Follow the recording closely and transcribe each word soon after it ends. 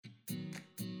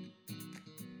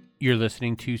You're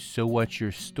listening to So What's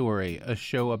Your Story, a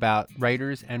show about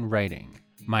writers and writing.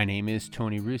 My name is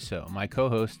Tony Russo. My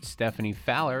co-host Stephanie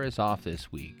Fowler is off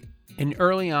this week. In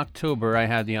early October, I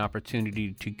had the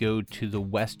opportunity to go to the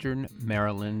Western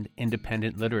Maryland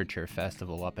Independent Literature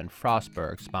Festival up in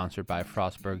Frostburg, sponsored by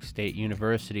Frostburg State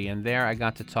University, and there I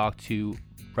got to talk to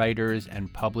writers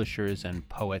and publishers and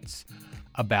poets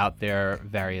about their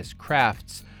various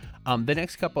crafts. The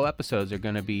next couple episodes are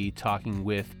going to be talking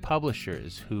with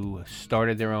publishers who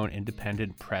started their own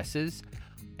independent presses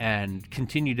and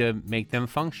continue to make them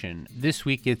function. This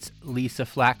week it's Lisa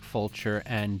Flack-Fulcher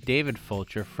and David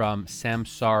Fulcher from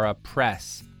Samsara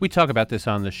Press. We talk about this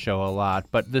on the show a lot,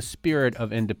 but the spirit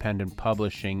of independent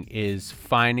publishing is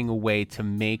finding a way to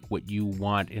make what you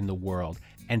want in the world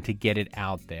and to get it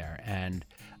out there. And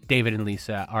David and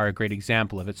Lisa are a great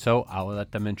example of it, so I'll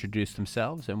let them introduce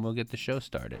themselves and we'll get the show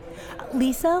started.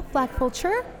 Lisa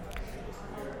Flack-Fulcher.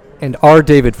 And R.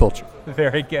 David Fulcher.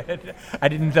 Very good. I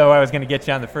didn't know I was going to get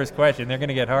you on the first question. They're going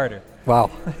to get harder.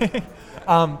 Wow.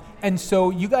 And so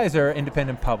you guys are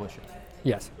independent publishers.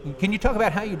 Yes. Can you talk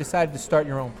about how you decided to start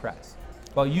your own press?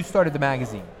 Well, you started the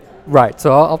magazine. Right,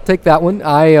 so I'll take that one.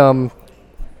 I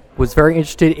was very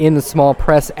interested in the small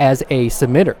press as a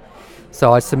submitter.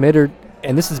 So I submitted,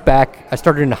 and this is back, I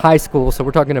started in high school, so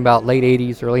we're talking about late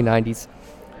 80s, early 90s,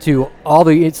 to all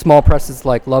the small presses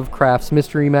like Lovecraft's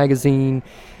Mystery Magazine,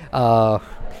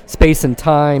 Space and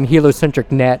Time,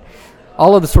 Heliocentric Net,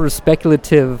 all of the sort of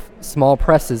speculative small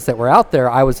presses that were out there,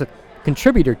 I was a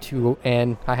contributor to,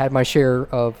 and I had my share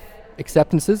of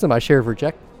acceptances and my share of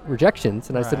rejections,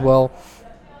 and I said, well,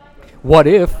 what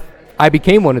if I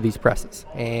became one of these presses?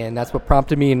 And that's what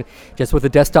prompted me, and just with a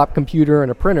desktop computer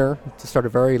and a printer, to start a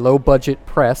very low-budget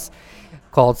press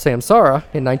called Samsara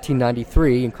in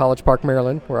 1993 in College Park,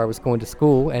 Maryland, where I was going to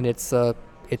school, and it's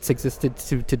existed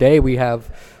to today. We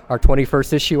have our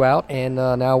 21st issue out, and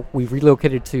now we've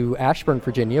relocated to Ashburn,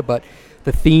 Virginia, but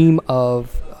the theme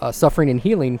of suffering and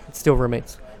healing still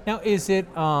remains. Now, is it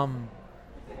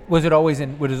was it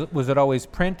always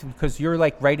print? Because you're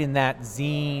like right in that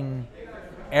zine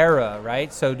era,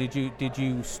 right? So did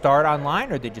you start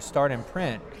online or did you start in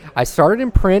print? I started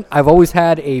in print. I've always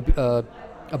had a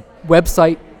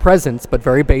website presence, but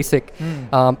very basic,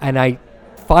 and I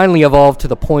finally evolved to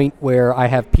the point where I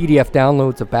have PDF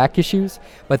downloads of back issues,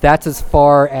 but that's as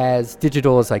far as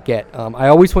digital as I get. I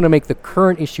always want to make the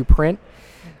current issue print.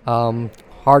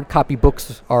 Hard copy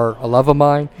books are a love of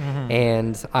mine,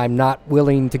 and I'm not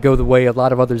willing to go the way of a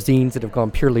lot of other zines that have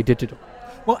gone purely digital.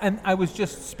 Well, and I was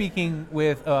just speaking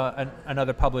with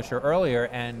another publisher earlier,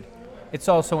 and it's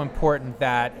also important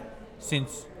that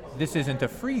since this isn't a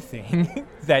free thing,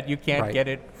 that you can't get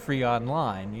it free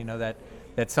online, you know, that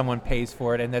someone pays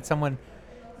for it and that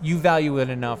you value it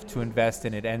enough to invest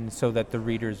in it, and so that the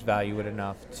readers value it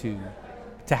enough to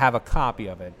have a copy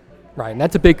of it. Right, and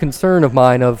that's a big concern of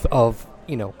mine of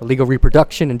illegal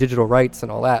reproduction and digital rights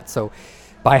and all that. So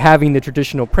by having the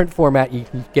traditional print format, you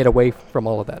can get away from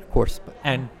all of that, of course. But.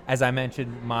 And as I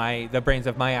mentioned, the brains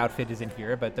of my outfit isn't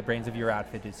here, but the brains of your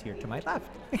outfit is here to my left.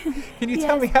 Can you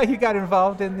tell me how you got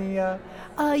involved in the...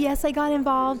 Yes, I got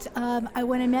involved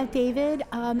when I met David.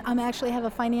 I actually have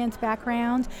a finance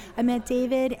background. I met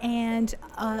David, and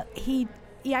he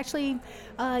actually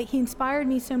he inspired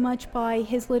me so much by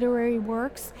his literary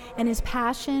works and his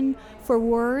passion for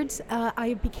words.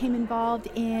 I became involved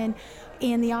in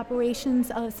the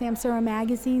operations of Samsara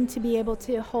Magazine to be able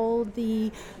to hold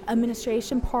the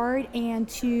administration part and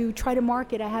to try to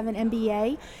market. I have an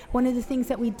MBA. One of the things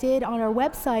that we did on our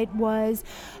website was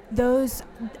those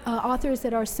authors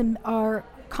that are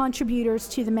contributors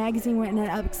to the magazine when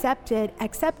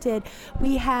accepted,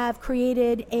 we have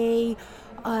created a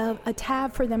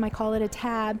tab for them. I call it a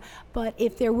tab, but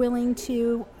if they're willing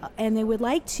to and they would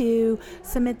like to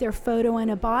submit their photo and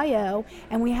a bio,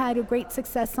 and we had a great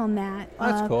success on that.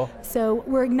 That's cool. So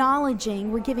we're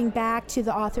giving back to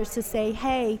the authors to say,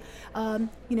 hey,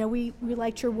 we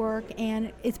liked your work,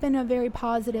 and it's been a very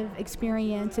positive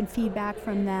experience and feedback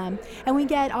from them. And we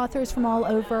get authors from all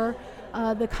over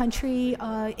the country,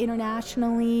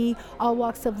 internationally, all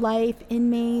walks of life,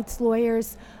 inmates,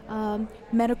 lawyers,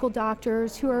 medical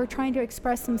doctors who are trying to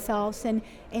express themselves and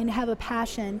have a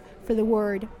passion for the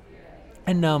word.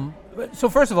 And so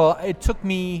first of all, it took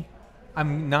me,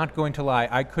 I'm not going to lie,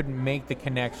 I couldn't make the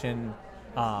connection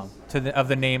of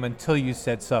the name until you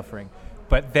said suffering.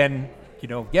 But then,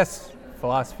 yes,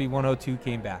 Philosophy 102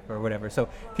 came back or whatever. So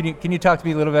can you talk to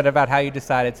me a little bit about how you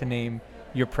decided to name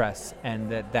your press and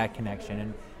that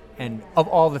connection, and of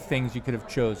all the things you could have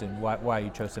chosen, why you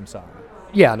chose Samsara?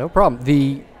 Yeah, no problem.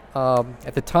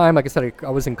 At the time, like I said, I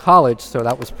was in college, so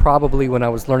that was probably when I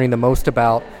was learning the most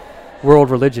about world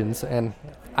religions, and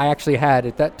I actually had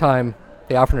at that time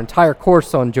they offered an entire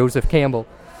course on Joseph Campbell,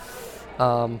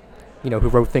 who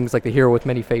wrote things like The Hero with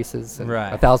Many Faces and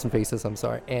Right. 1,000 Faces. I'm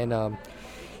sorry, and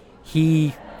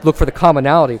he looked for the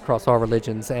commonality across all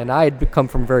religions, and I had come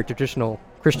from a very traditional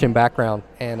Christian background,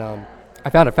 and I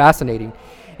found it fascinating,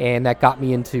 and that got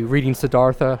me into reading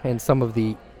Siddhartha and some of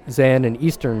the Zen and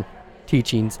Eastern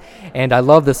teachings, and I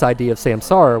love this idea of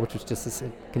samsara, which was just this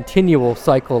continual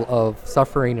cycle of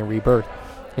suffering and rebirth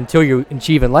until you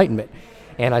achieve enlightenment.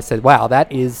 And I said, wow,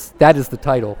 that is the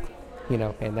title,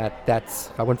 and that's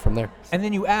I went from there. And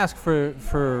then you ask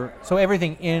for so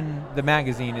everything in the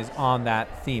magazine is on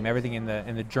that theme. Everything in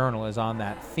the journal is on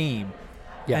that theme.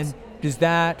 Yes. And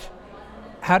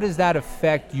how does that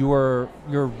affect your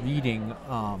reading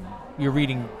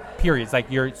periods?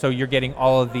 Like you're getting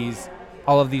all of these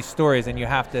stories, and you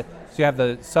have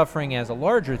the suffering as a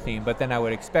larger theme, but then I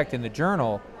would expect in the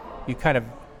journal you kind of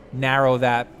narrow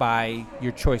that by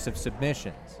your choice of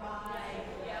submissions.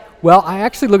 Well, I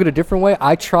actually look at it a different way.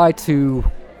 I try to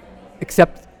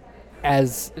accept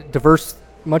as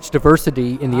much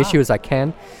diversity in the issue as I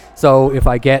can. So if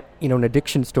I get an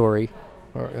addiction story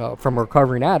or, from a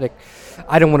recovering addict,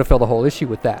 I don't want to fill the whole issue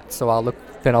with that. So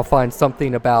I'll find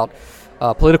something about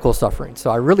political suffering.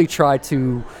 So I really try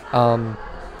to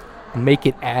make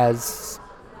it as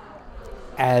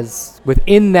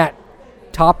within that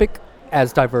topic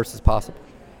as diverse as possible.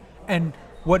 And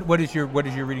what is your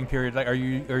reading period like? Are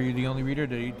you the only reader?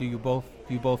 Do you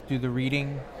both do the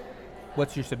reading?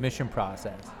 What's your submission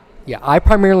process? Yeah, I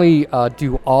primarily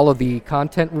do all of the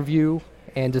content review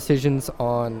and decisions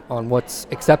on what's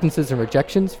acceptances and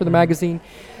rejections for the magazine.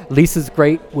 Lisa's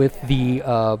great with the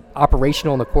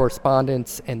operational and the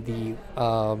correspondence and the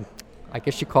I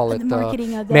guess you call it the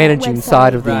marketing of the managing website.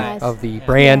 side of Right. the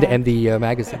brand Yeah. and the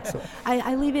magazine. So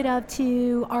I leave it up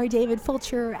to our David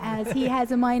Fulcher, as he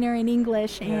has a minor in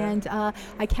English, and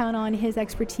I count on his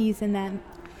expertise in that.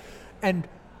 And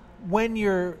when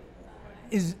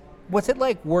what's it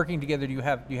like working together? Do you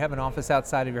have an office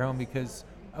outside of your home? Because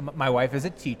my wife is a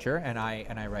teacher, and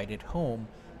I write at home,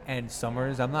 and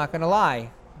summers, I'm not gonna lie,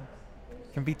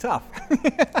 can be tough.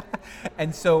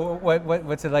 And so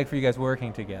what's it like for you guys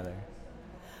working together?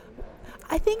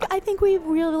 I think we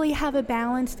really have a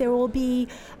balance. There will be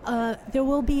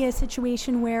a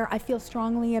situation where I feel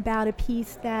strongly about a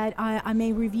piece that I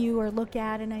may review or look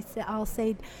at, and I'll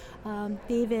say,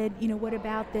 David, what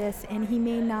about this? And he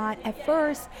may not at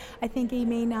first. I think he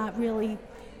may not really.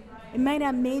 It might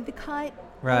not made the cut,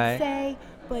 Right. let's say,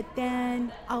 but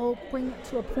then I'll bring it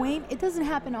to a point. It doesn't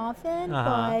happen often,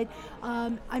 but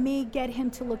I may get him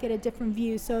to look at a different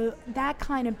view. So that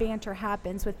kind of banter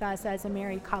happens with us as a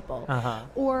married couple.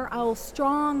 Or I'll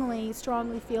strongly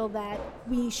feel that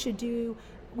we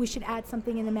should add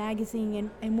something in the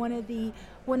magazine. And one of the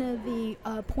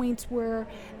points where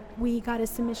we got a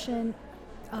submission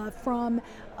from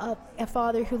a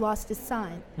father who lost his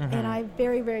son, and I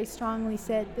very, very strongly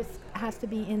said this has to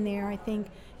be in there. I think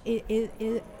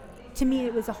it to me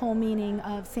it was a whole meaning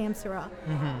of Samsara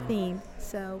theme.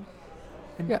 So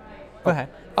yeah. Go ahead.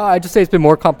 I'd just say it's been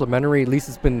more complimentary.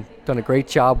 Lisa's done a great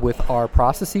job with our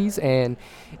processes, and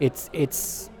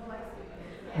it's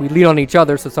we lean on each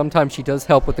other. So sometimes she does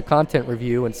help with the content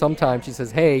review, and sometimes she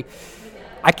says, "Hey,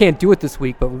 I can't do it this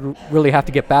week, but we really have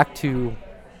to get back to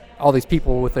all these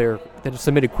people that have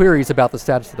submitted queries about the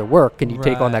status of their work. Can you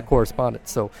take on that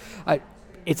correspondence?" So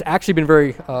it's actually been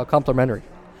very complimentary.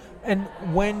 And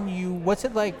what's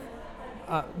it like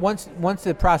once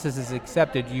the process is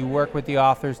accepted? Do you work with the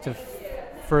authors to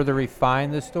further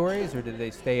refine the stories, or do they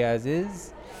stay as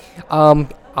is?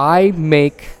 I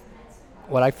make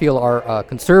what I feel are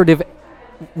conservative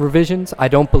revisions. I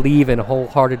don't believe in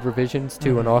wholehearted revisions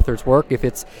to an author's work. If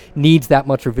it needs that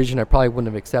much revision, I probably wouldn't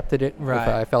have accepted it if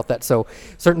I felt that. So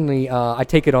certainly I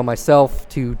take it on myself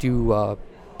to do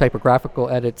typographical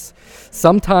edits.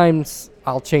 Sometimes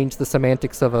I'll change the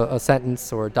semantics of a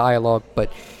sentence or a dialogue,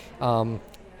 but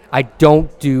I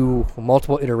don't do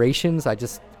multiple iterations. I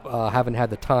just haven't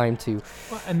had the time to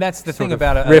and that's the thing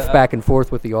about riff back and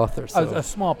forth with the author. So. A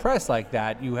small press like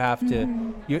that, you have to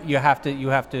you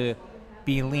have to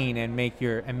be lean and make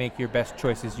your best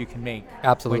choices you can make.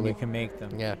 Absolutely. When you can make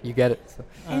them. Yeah, you get it. So.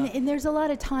 And there's a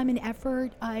lot of time and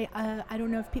effort. I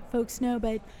don't know if folks know,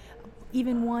 but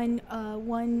even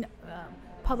one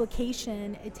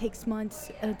publication, it takes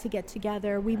months to get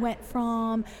together. We went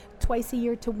from twice a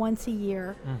year to once a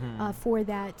year for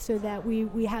that, so that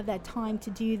we have that time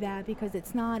to do that, because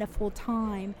it's not a full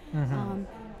time,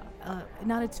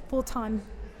 not a full time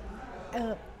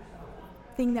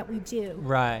thing that we do.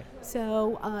 Right.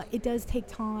 So it does take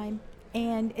time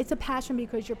And it's a passion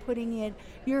because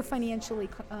you're financially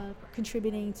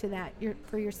contributing to that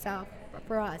for yourself,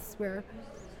 for us.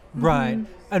 Right.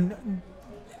 And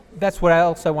that's what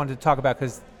else I wanted to talk about,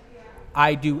 because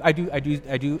I do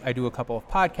a couple of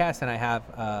podcasts, and I have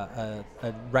a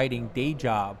writing day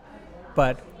job,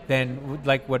 but then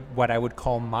like what I would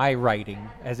call my writing,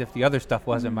 as if the other stuff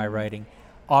wasn't my writing,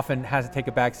 often has to take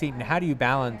a back seat. And how do you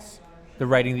balance the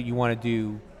writing that you want to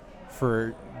do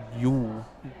for you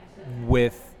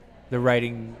with the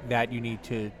writing that you need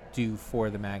to do for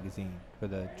the magazine, for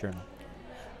the journal?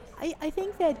 I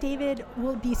think that David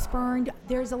will be spurned.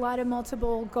 There's a lot of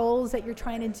multiple goals that you're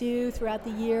trying to do throughout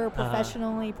the year,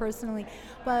 professionally, personally.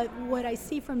 But what I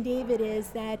see from David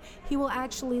is that he will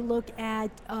actually look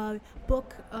at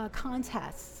book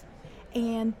contests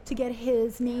and to get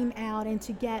his name out and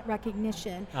to get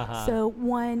recognition. So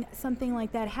when something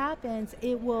like that happens,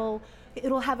 it'll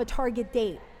have a target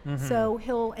date. So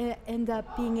he'll end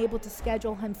up being able to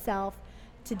schedule himself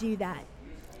to do that.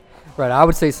 Right, I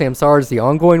would say Samsara is the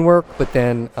ongoing work, but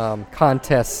then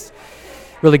contests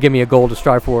really give me a goal to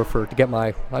strive for to get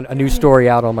a new story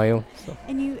out on my own. So.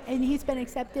 And he's been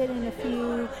accepted in a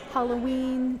few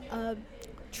Halloween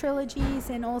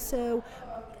trilogies, and also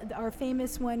our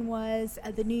famous one was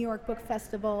at the New York Book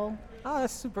Festival. Oh,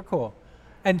 that's super cool.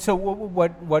 And so,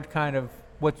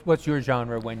 what's your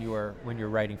genre when you're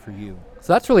writing for you?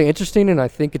 So that's really interesting, and I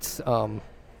think it's kind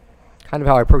of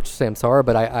how I approach Samsara,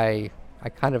 but I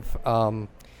kind of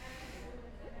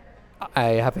I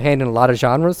have a hand in a lot of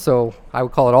genres, so I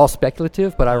would call it all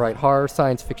speculative, but I write horror,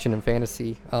 science fiction, and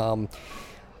fantasy,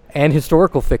 and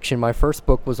historical fiction. My first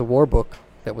book was a war book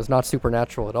that was not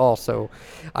supernatural at all, so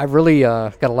I've really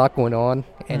got a lot going on,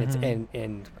 and it's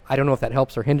and I don't know if that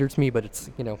helps or hinders me, but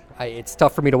it's it's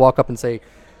tough for me to walk up and say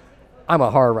I'm a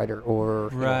horror writer,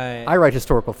 or I write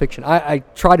historical fiction. I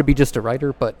try to be just a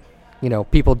writer, but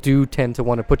people do tend to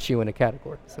want to put you in a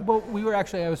category. So. Well,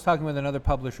 I was talking with another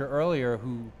publisher earlier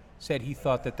who said he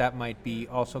thought that might be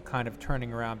also kind of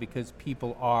turning around, because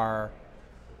people are,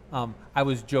 I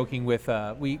was joking with,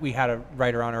 we had a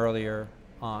writer on earlier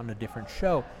on a different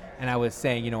show, and I was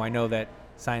saying, I know that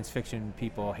science fiction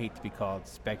people hate to be called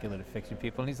speculative fiction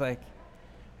people, and he's like,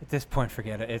 at this point,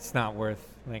 forget it. It's not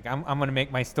worth, I'm going to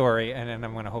make my story, and then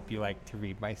I'm going to hope you like to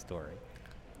read my story.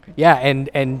 Yeah,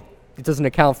 and it doesn't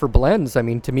account for blends. I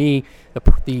mean, to me,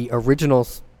 the original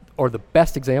or the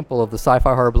best example of the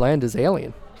sci-fi horror blend is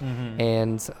Alien.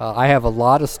 And I have a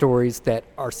lot of stories that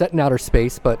are set in outer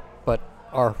space, but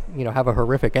are have a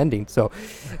horrific ending. So,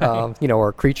 or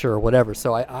a creature or whatever.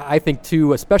 So I think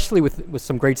too, especially with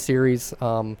some great series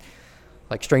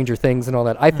like Stranger Things and all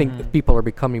that, I think that people are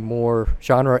becoming more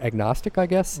genre agnostic, I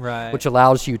guess, which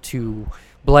allows you to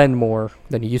blend more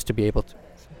than you used to be able to.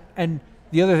 And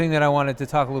the other thing that I wanted to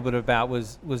talk a little bit about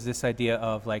was this idea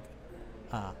of a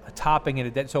topic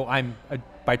and a so I'm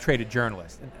by trade a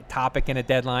journalist. A topic and a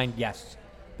deadline, yes,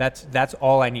 that's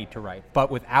all I need to write.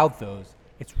 But without those,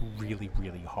 it's really,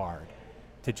 really hard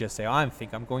to just say, I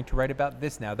think I'm going to write about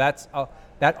this now. That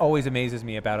always amazes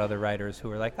me about other writers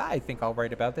who are like, I think I'll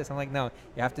write about this. I'm like, no,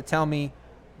 you have to tell me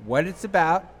what it's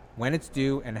about, when it's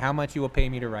due, and how much you will pay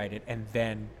me to write it, and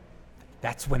then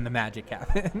that's when the magic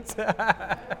happens.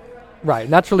 Right,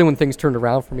 and that's really when things turned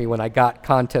around for me, when I got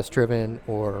contest-driven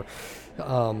or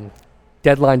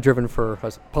deadline-driven for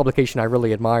a publication I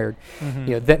really admired.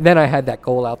 Then I had that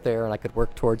goal out there and I could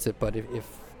work towards it. But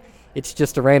if it's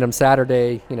just a random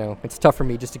Saturday, it's tough for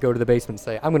me just to go to the basement and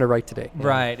say, I'm going to write today.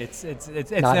 Right, it's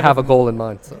not have a goal in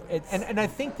mind. So. And I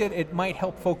think that it might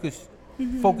help focus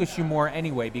you more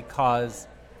anyway, because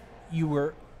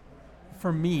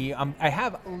for me, I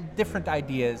have different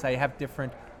ideas. I have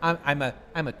different. I'm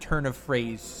a turn of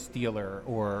phrase stealer,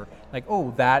 or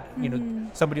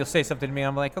somebody will say something to me, and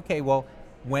I'm like, okay, well,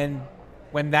 when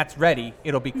that's ready,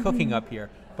 it'll be cooking up here.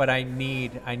 But I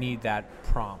need that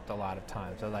prompt a lot of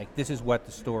times. So this is what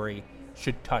the story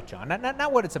should touch on,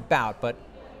 not what it's about, but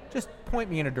just point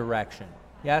me in a direction.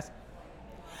 Yes.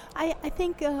 I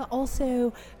think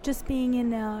also just being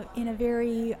in a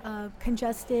very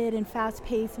congested and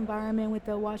fast-paced environment with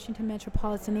the Washington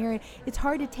metropolitan area, it's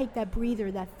hard to take that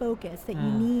breather, that focus that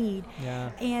you need.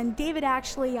 Yeah. And David,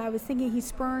 actually, I was thinking he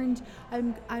spurned.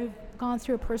 I've gone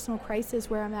through a personal crisis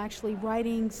where I'm actually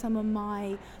writing some of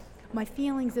my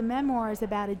feelings and memoirs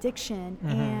about addiction,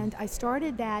 and I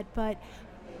started that, but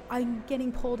I'm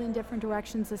getting pulled in different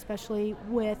directions, especially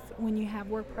when you have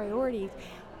work priorities.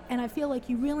 And I feel like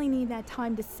you really need that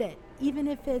time to sit, even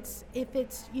if it's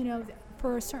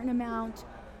for a certain amount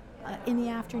in the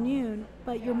afternoon.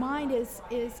 But your mind is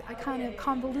kind of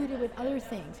convoluted with other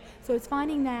things. So it's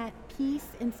finding that peace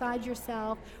inside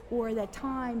yourself, or that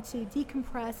time to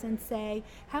decompress and say,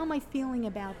 how am I feeling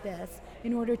about this,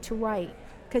 in order to write.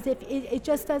 Because if it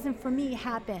just doesn't, for me,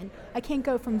 happen. I can't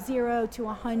go from 0 to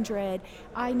 100.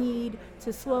 I need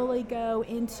to slowly go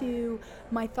into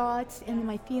my thoughts and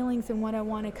my feelings and what I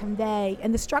want to convey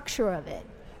and the structure of it.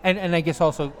 And I guess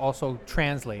also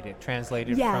translate it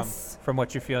Yes. from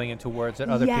what you're feeling into words that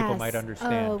other people might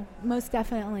understand. Oh, most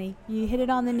definitely. You hit it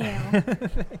on the nail.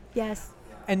 Yes.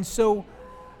 And so,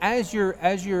 as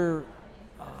your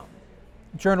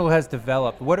journal has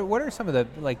developed, what are some of the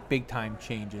big time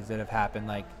changes that have happened?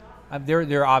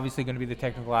 There are obviously going to be the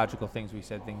technological things we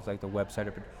said, things like the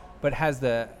website, but have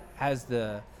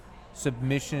the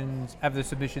submissions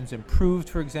improved,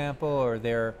 for example,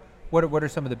 or what are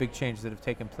some of the big changes that have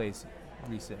taken place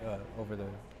over the?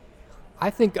 I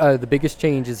think the biggest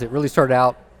change is it really started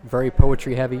out very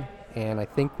poetry heavy, and I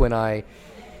think when I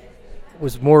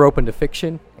was more open to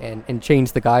fiction and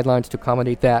changed the guidelines to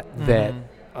accommodate that,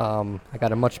 I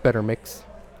got a much better mix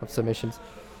of submissions.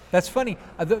 That's funny.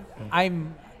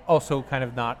 I'm also kind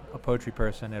of not a poetry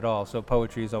person at all, so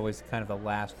poetry is always kind of the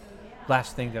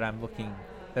last thing that I'm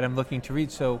looking to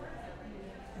read. So,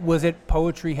 was it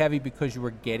poetry heavy because you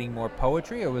were getting more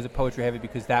poetry, or was it poetry heavy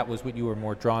because that was what you were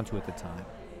more drawn to at the time?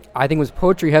 I think it was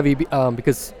poetry heavy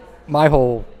because my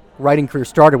whole writing career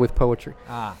started with poetry,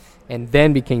 and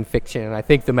then became fiction, and I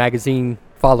think the magazine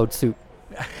followed suit.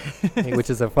 Which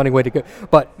is a funny way to go,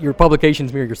 but your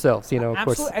publications mirror yourselves, of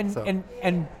Absolutely. course.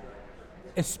 And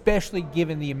especially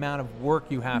given the amount of work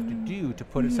you have to do to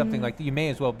put something like that, you may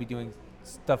as well be doing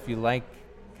stuff you like.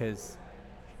 Because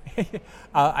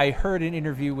I heard an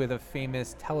interview with a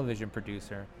famous television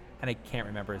producer, and I can't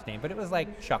remember his name, but it was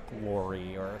like Chuck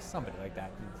Lorre or somebody like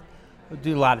that. He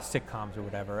do a lot of sitcoms or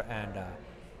whatever, and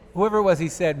whoever it was, he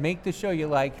said, make the show you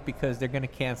like because they're going to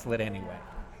cancel it anyway.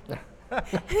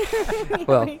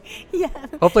 Well, Yeah.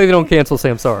 hopefully they don't cancel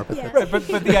Samsara. But Yeah. Right,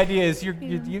 but the idea is you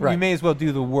Right. may as well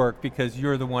do the work because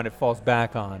you're the one it falls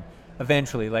back on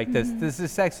eventually. Like this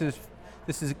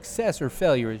success or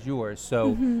failure is yours.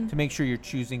 So to make sure you're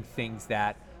choosing things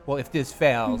that, well, if this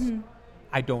fails,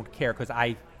 I don't care because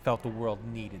I felt the world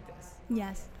needed this.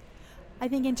 Yes. I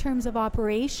think in terms of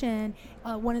operation,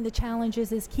 one of the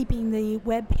challenges is keeping the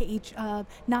web page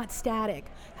not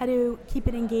static. How to keep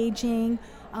it engaging,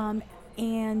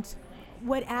 and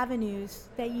what avenues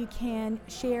that you can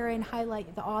share and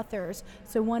highlight the authors.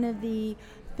 So one of the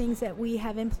things that we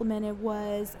have implemented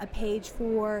was a page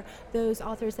for those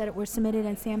authors that were submitted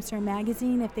in Samsara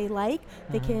magazine. If they like,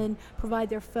 they can provide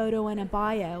their photo and a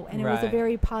bio, and it was a Right.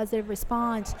 very positive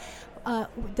response.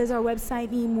 Does our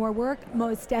website need more work?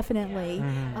 Most definitely.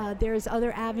 There's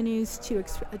other avenues to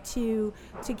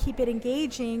keep it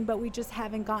engaging, but we just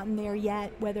haven't gotten there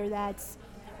yet, whether that's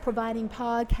providing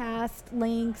podcast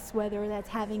links, whether that's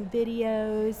having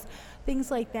videos,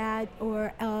 things like that,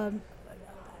 or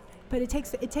but it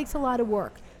takes a lot of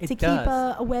work It to does. keep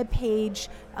a web page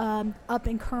up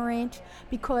and current,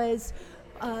 because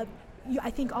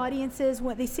I think audiences,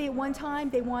 when they see it one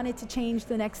time, they want it to change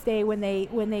the next day when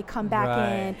they come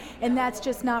back in, and that's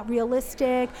just not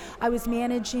realistic. I was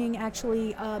managing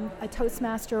actually a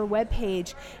Toastmaster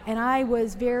webpage, and I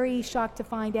was very shocked to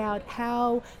find out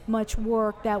how much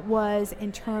work that was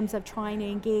in terms of trying to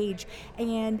engage.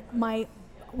 And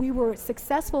we were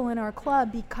successful in our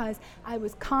club because I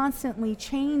was constantly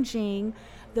changing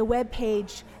the web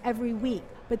page every week.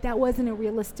 But that wasn't a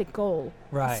realistic goal.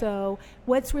 Right. So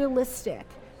what's realistic?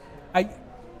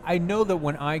 I know that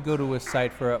when I go to a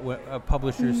site for a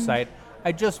publisher's site,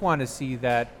 I just want to see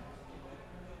that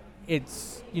it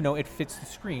fits the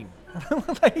screen.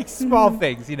 Like small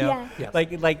things, Yeah.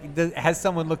 Yes. Has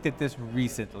someone looked at this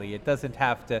recently? It doesn't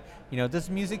have to, does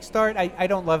music start? I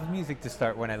don't love music to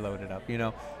start when I load it up,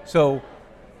 So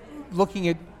looking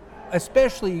at,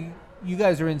 especially, you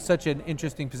guys are in such an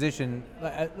interesting position,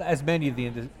 as many of the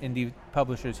indie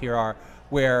publishers here are,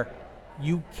 where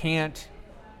you can't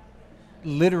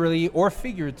literally or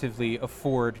figuratively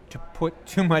afford to put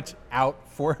too much out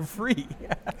for free.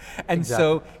 And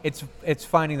so it's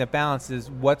finding the balance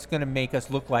is what's going to make us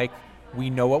look like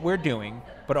we know what we're doing,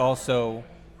 but also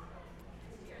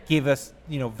give us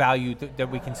value that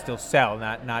we can still sell,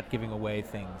 not giving away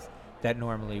things that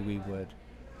normally we would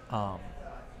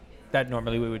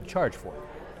charge for.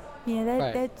 Yeah,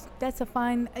 Right. that's a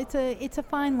fine. It's a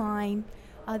fine line.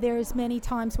 There's many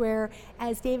times where,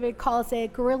 as David calls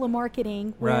it, guerrilla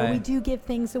marketing, where we Right. do give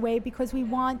things away because we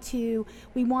want to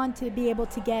be able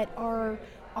to get our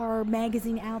our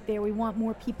magazine out there. We want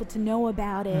more people to know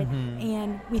about it,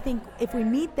 and we think if we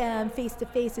meet them face to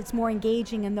face, it's more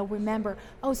engaging, and they'll remember,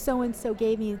 oh, so and so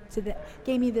gave me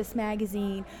this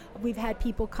magazine. We've had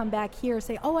people come back here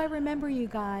say, oh, I remember you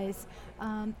guys.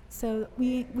 So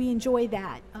we enjoy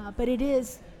that, but it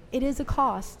is a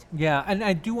cost. Yeah, and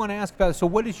I do want to ask about it. So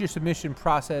what is your submission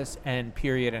process and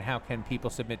period, and how can people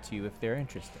submit to you if they're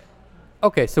interested?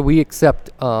 Okay, so we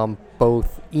accept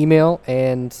both email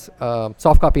and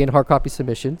soft copy and hard copy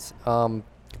submissions.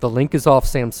 The link is off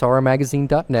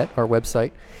samsaramagazine.net, our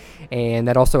website, and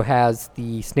that also has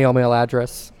the snail mail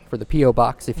address for the P.O.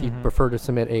 box if you prefer to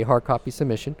submit a hard copy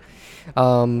submission.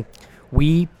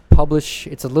 We publish,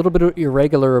 it's a little bit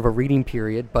irregular of a reading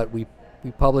period, but we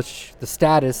publish, the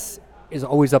status is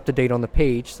always up to date on the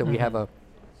page, so we have at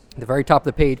the very top of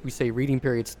the page, we say reading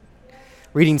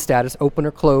status, open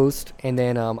or closed, and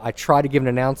then I try to give an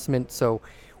announcement. So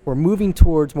we're moving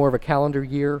towards more of a calendar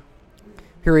year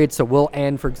period. So we'll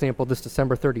end, for example, this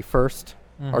December 31st,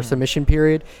 our submission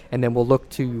period, and then we'll look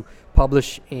to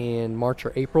publish in March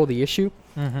or April the issue.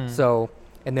 So,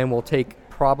 and then we'll take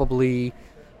probably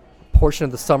a portion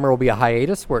of the summer will be a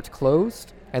hiatus where it's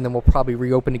closed, and then we'll probably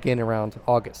reopen again around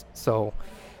August. So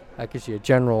that gives you a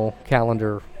general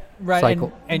calendar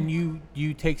cycle. And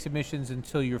you take submissions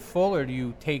until you're full, or do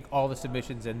you take all the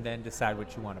submissions and then decide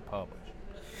what you want to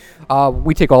publish?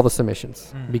 We take all the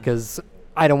submissions because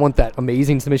I don't want that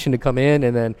amazing submission to come in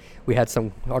and then we had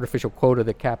some artificial quota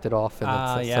that capped it off.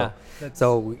 And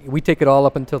so we take it all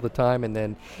up until the time,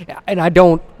 and I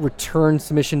don't return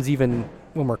submissions even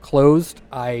when we're closed.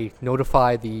 I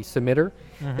notify the submitter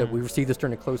that we received this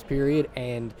during a closed period,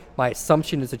 and my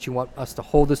assumption is that you want us to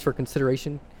hold this for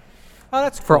consideration. Oh,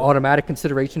 that's for cool. automatic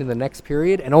consideration in the next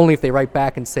period, and only if they write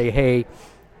back and say, hey,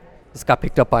 this got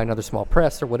picked up by another small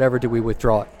press or whatever, do we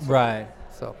withdraw it. Right.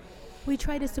 So we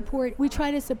try to support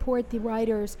the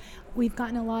writers. We've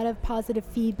gotten a lot of positive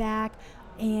feedback,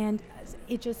 and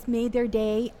it just made their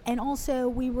day. And also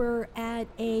we were at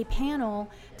a panel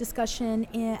discussion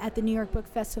at the New York Book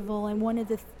Festival, and one of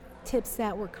the tips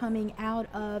that were coming out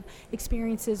of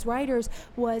Experiences writers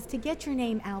was to get your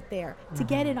name out there, to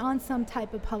get it on some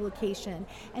type of publication.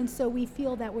 And so we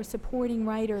feel that we're supporting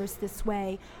writers this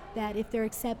way, that if they're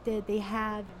accepted, they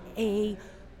have a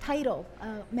title,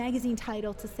 a magazine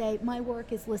title to say, my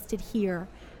work is listed here.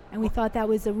 And we thought that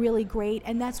was a really great,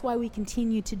 and that's why we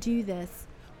continue to do this.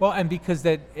 Well, and because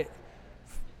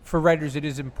for writers it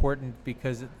is important,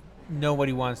 because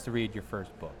nobody wants to read your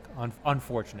first book.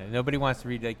 Unfortunately, nobody wants to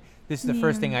read, like, this is the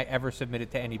first thing I ever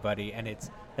submitted to anybody, and it's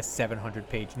a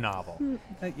 700-page novel.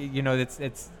 It's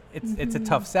a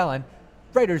tough sell, and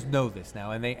writers know this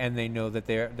now, and they know that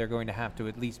they're going to have to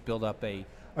at least build up a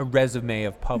resume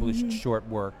of published short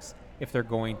works if they're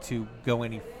going to go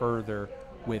any further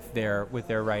with their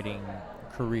writing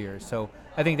careers. So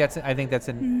I think that's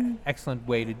an excellent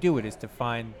way to do it, is to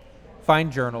find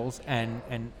journals and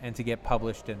to get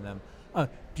published in them.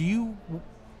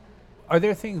 Are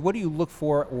there things, what do you look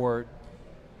for or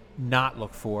not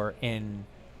look for in,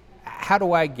 how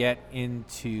do I get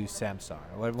into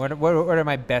Samsara? What are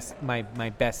my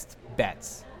best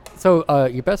bets? So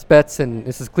your best bets, and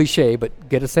this is cliche, but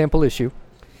get a sample issue,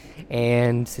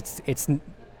 and it's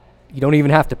you don't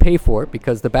even have to pay for it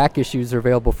because the back issues are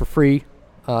available for free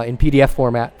in PDF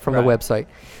format from the website.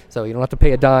 So you don't have to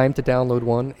pay a dime to download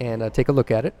one and take a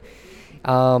look at it.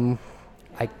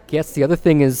 I guess the other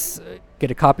thing is get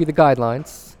a copy of the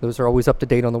guidelines. Those are always up to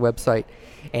date on the website.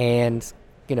 And,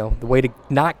 the way to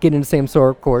not get into Samsara,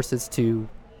 of course, is to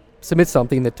submit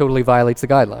something that totally violates the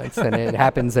guidelines. And it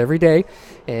happens every day.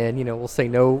 And, we'll say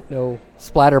no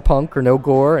splatter punk or no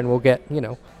gore, and we'll get,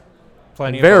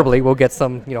 invariably we'll get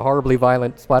some, horribly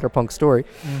violent splatter punk story.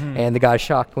 And the guy's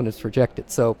shocked when it's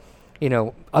rejected. So,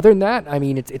 other than that, I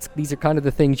mean, it's these are kind of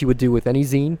the things you would do with any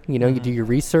zine. You do your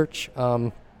research.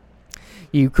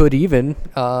 You could even,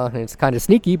 and it's kind of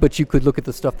sneaky, but you could look at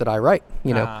the stuff that I write,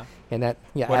 and that,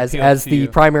 as the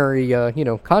primary,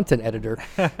 content editor,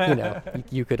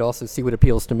 you could also see what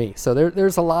appeals to me. So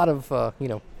there's a lot of,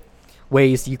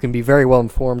 ways you can be very well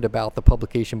informed about the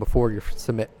publication before you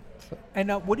submit. So. And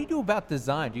what do you do about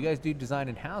design? Do you guys do design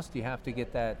in-house? Do you have to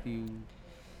get that?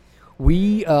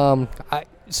 We,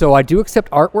 so I do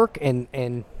accept artwork,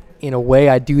 and in a way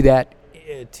I do that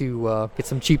to get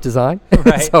some cheap design.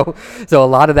 Right. so a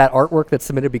lot of that artwork that's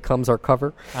submitted becomes our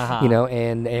cover,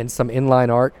 and some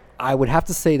inline art. I would have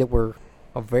to say that we're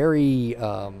a very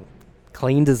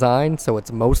clean design, so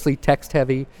it's mostly text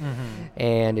heavy,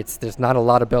 and there's not a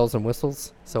lot of bells and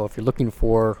whistles. So if you're looking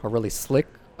for a really slick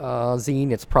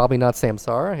zine, it's probably not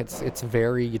Samsara. It's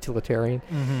very utilitarian.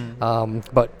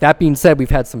 But that being said, we've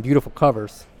had some beautiful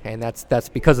covers, and that's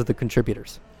because of the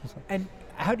contributors. And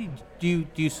how do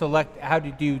you select? How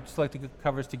do you select the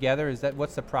covers together?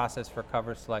 What's the process for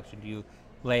cover selection? Do you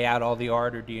lay out all the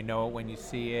art, or do you know it when you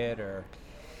see it, or?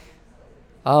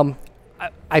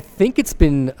 I think it's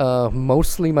been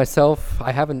mostly myself.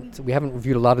 We haven't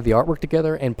reviewed a lot of the artwork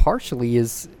together, and partially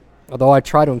is, although I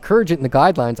try to encourage it in the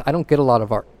guidelines, I don't get a lot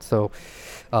of art. So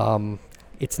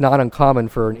it's not uncommon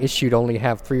for an issue to only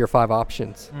have 3 or 5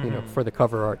 options, for the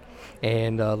cover art.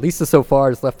 And Lisa so far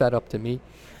has left that up to me.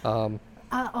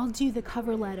 I'll do the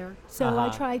cover letter. So I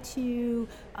try to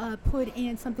put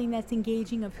in something that's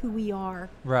engaging of who we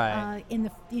are. Right. In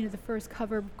the first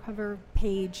cover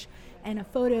page, and a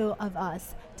photo of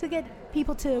us to get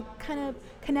people to kind of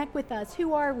connect with us.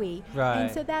 Who are we? Right.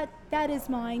 And so that is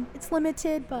mine. It's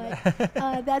limited, but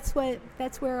that's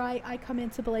where I come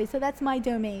into play. So that's my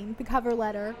domain, the cover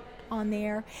letter on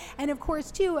there. And of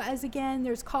course too, as again,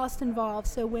 there's cost involved.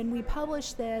 So when we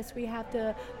publish this, we have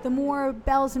to, the more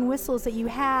bells and whistles that you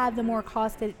have, the more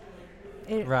cost it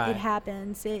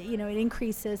happens. It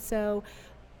increases. So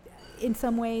in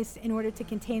some ways, in order to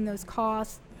contain those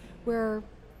costs, we're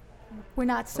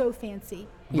not so fancy.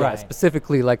 Yeah, Right.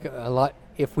 specifically, like a lot.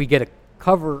 If we get a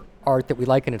cover art that we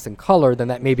like and it's in color, then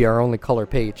that may be our only color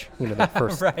page. That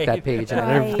first that page, and then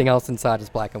everything else inside is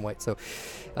black and white. So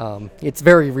it's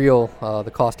very real,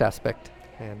 the cost aspect.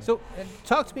 And So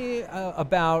talk to me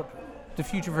about the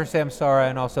future for Samsara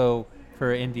and also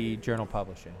for indie journal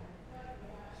publishing.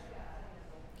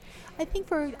 I think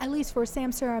at least for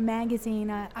Samsara Magazine,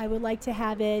 I would like to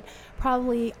have it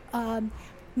probably.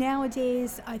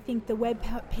 Nowadays, I think the web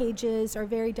pages are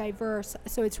very diverse,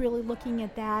 so it's really looking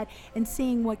at that and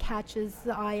seeing what catches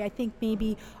the eye. I think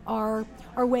maybe our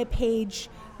web page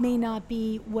may not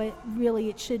be what really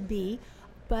it should be,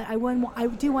 but I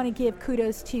do want to give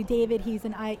kudos to David. He's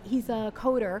a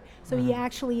coder, so he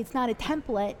actually, it's not a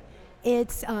template.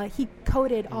 It's he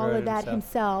coded all of that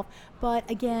himself. But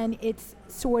again, it's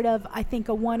sort of, I think,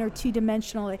 a 1 or 2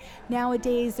 dimensional.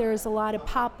 Nowadays, there's a lot of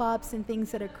pop-ups and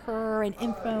things that occur, and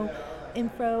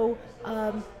info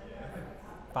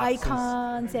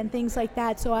icons and things like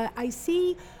that. So I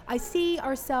see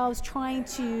ourselves trying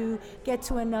to get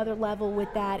to another level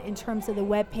with that in terms of the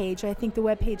web page. I think the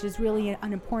web page is really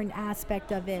an important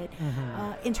aspect of it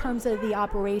in terms of the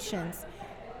operations.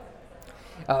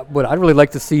 What I'd really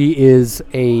like to see is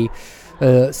a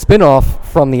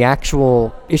spin-off from the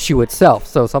actual issue itself.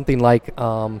 So something like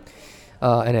an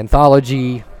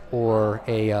anthology or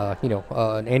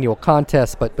an annual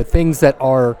contest, but things that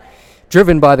are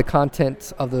driven by the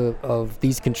content of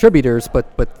these contributors,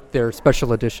 but they're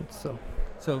special editions.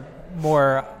 So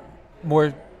more.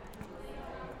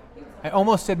 I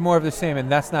almost said more of the same, and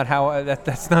that's not how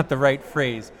that's not the right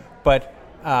phrase, but.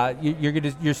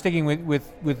 You're sticking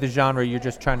with the genre. You're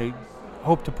just trying to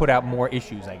hope to put out more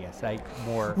issues, I guess. Like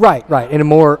more. Right, and a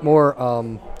more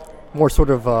sort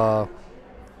of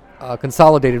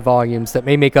consolidated volumes that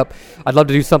may make up. I'd love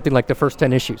to do something like the first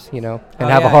 10 issues, and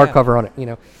have a hardcover on it.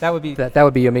 That would be that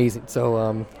would be amazing.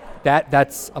 So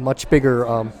that's a much bigger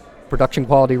production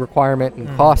quality requirement and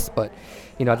cost, but.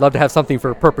 I'd love to have something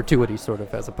for perpetuity, sort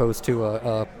of, as opposed to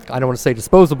I don't want to say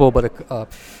disposable, but a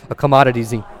commodity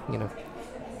zine,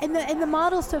 And the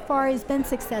model so far has been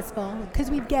successful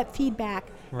because we get feedback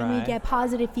and we get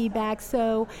positive feedback.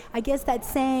 So I guess that's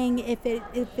saying if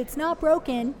it's not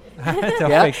broken,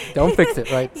 don't fix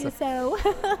it, right? So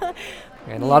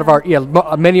and a lot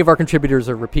of many of our contributors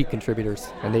are repeat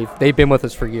contributors, and they've been with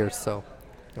us for years. So,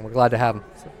 and we're glad to have them.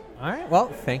 So. All right. Well,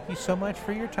 thank you so much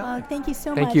for your time. Thank you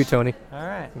so much. Thank you, Tony. All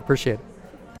right. Appreciate it.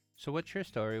 So What's Your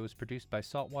Story was produced by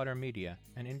Saltwater Media,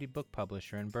 an indie book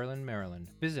publisher in Berlin,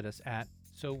 Maryland. Visit us at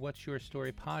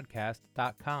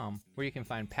SoWhat'sYourStoryPodcast.com, where you can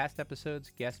find past episodes,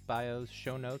 guest bios,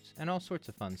 show notes, and all sorts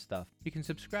of fun stuff. You can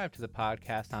subscribe to the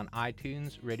podcast on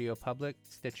iTunes, Radio Public,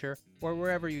 Stitcher, or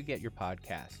wherever you get your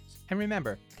podcasts. And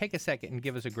remember, take a second and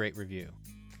give us a great review.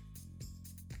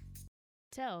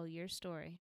 Tell your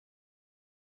story.